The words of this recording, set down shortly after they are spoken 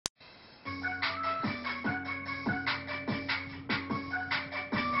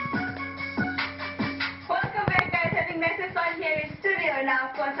here now.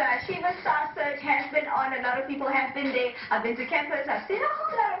 Of course, Shiva Star Search has been on. A lot of people have been there. I've been to campus. I've seen a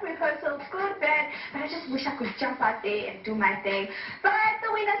whole lot of rehearsals, good, bad. But I just wish I could jump out there and do my thing. But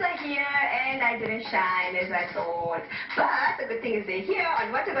the winners are here, and I didn't shine as I thought. But the good thing is they're here. On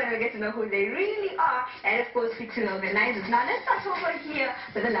Whatagwani, we get to know who they really are, and of course, fix and organizers. Now, let's start over here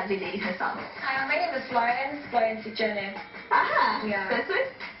with the lovely lady herself. My name is Florence Fitzgerald. Aha, yeah. That's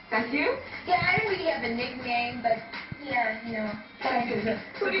it? That's you? Yeah, I don't really have a nickname, but yeah, you know, Florence is a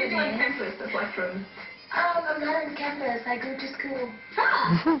What do you good do on name. campus apart from? I'm not on campus. I go to school.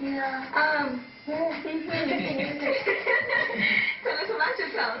 Ah! Yeah. Tell us about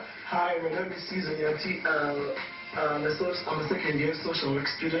yourself. Hi, my name is Susan Yati. I'm a second year social work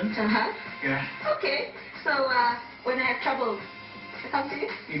student. Uh-huh. Yeah. Okay. So, when I have trouble, I come to you?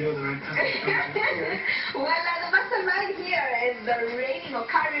 You know the right person to come to. Yeah. Well, the mastermind here is the reigning or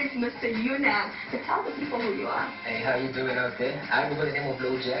current Mr. Yuna. So tell the people who you are. Hey, how you doing out there? I go by the name of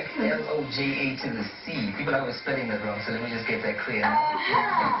Lojac, L-O-J-A to the C. People are always spelling that wrong, so let me just get that clear.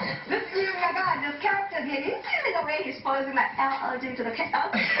 This is, my God, this character here, you see the way he's posing like L-O-J to the K.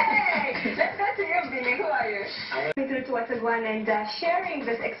 Okay, let's go to you, Billy. Who are you? Coming through to Whatagwani and sharing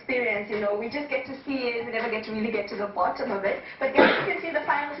this experience, you know, we just get to see it, we never get to really get to the bottom of it. But guys, you can see the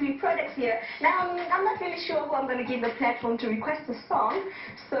final 3 products here. Now, I'm not really sure who I'm going to give the platform to request a song,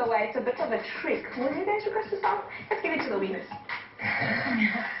 so it's a bit of a trick. Will you guys request a song? Let's give it to the winners.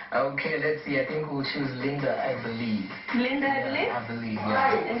 Okay, let's see. I think we'll choose Linda, I believe. Linda, I believe? I believe, yeah.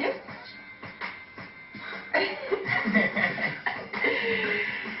 Right, and you?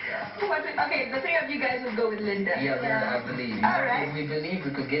 Okay, the 3 of you guys will go with Linda. Yeah, Linda, I believe. All right. We believe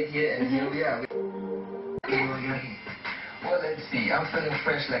we could get here, and here we are. Well, let's see. I'm feeling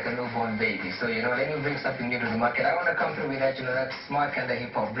fresh like a newborn baby. So, you know, let me bring something new to the market. I want to come through with that, you know, that smart kind of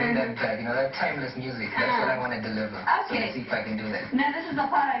hip-hop. Bring that back, you know, that timeless music. That's what I want to deliver. So let's see if I can do that. Now, this is the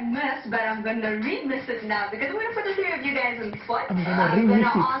part I missed, but I'm going to re-miss it now because I'm going to put the 3 of you guys on the spot. I'm going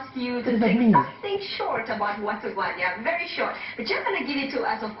to ask you to sing something short about Whatagwani. Yeah, very short. But you're going to give it to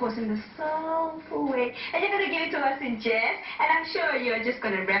us, of course, in the soulful way. And you're going to give it to us in jazz. And I'm sure you're just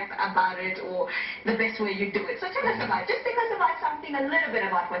going to rap about it or the best way you do it. So tell us about it. Just think us about something, a little bit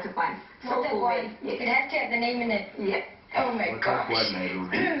about Whatagwani. Soulful way. Yes. It has to have the name in it. Yep. Oh my gosh.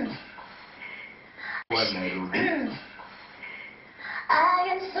 I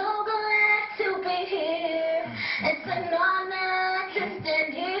am so glad to be here. It's an honor to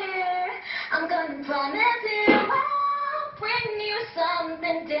stand here. I'm gonna promise you I'll bring you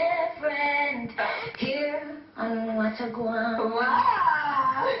something different here on Whatagwani.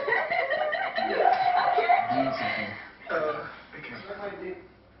 Wow. Okay.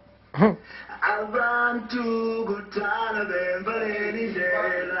 Abantu kutana bembaleni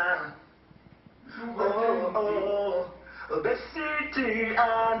ndela. Besithi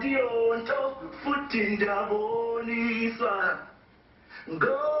andiyonto futhi ndaboniswa.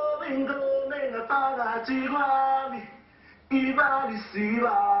 Ngome ngaphakathi kwami ibali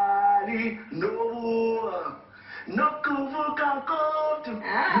sibali nobuwa nokuvuka kodwa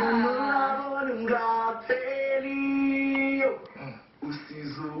nolabona ngapheliyo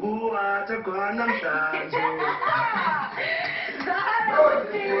usizo Whatagwani namhlanje.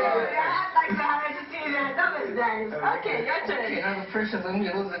 Okay, your turn. Okay, now the pressure's on me.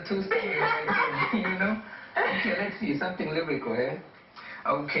 Those are 2 singers right there, you know? Okay, let's see. Something lyrical, eh?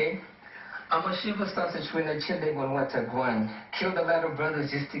 Okay. I'm a Shiva Star Search winner chilling on Whatagwani. Killed a lot of brothers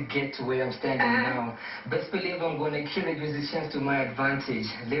just to get to where I'm standing now. Best believe I'm going to kill the musicians to my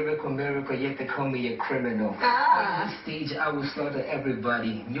advantage. Lyrical miracle, yet they call me a criminal. On the stage, I will slaughter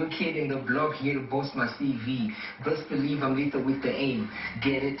everybody. New kid in the block here to boast my CV. Best believe I'm lethal with the aim.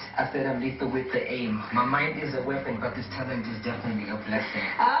 Get it? I said I'm lethal with the aim. My mind is a weapon, but this talent is definitely a blessing.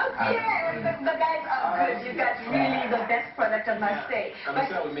 Okay, the guys are good. You got really the best product, I must say. I'm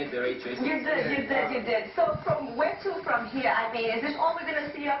sure we made the right choice. You did. So from where to from here? I mean, is this all we're going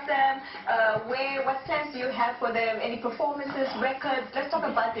to see of them? What plans do you have for them? Any performances, records? Let's talk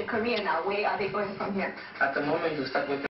about their career now. Where are they going from here? At the moment, we start with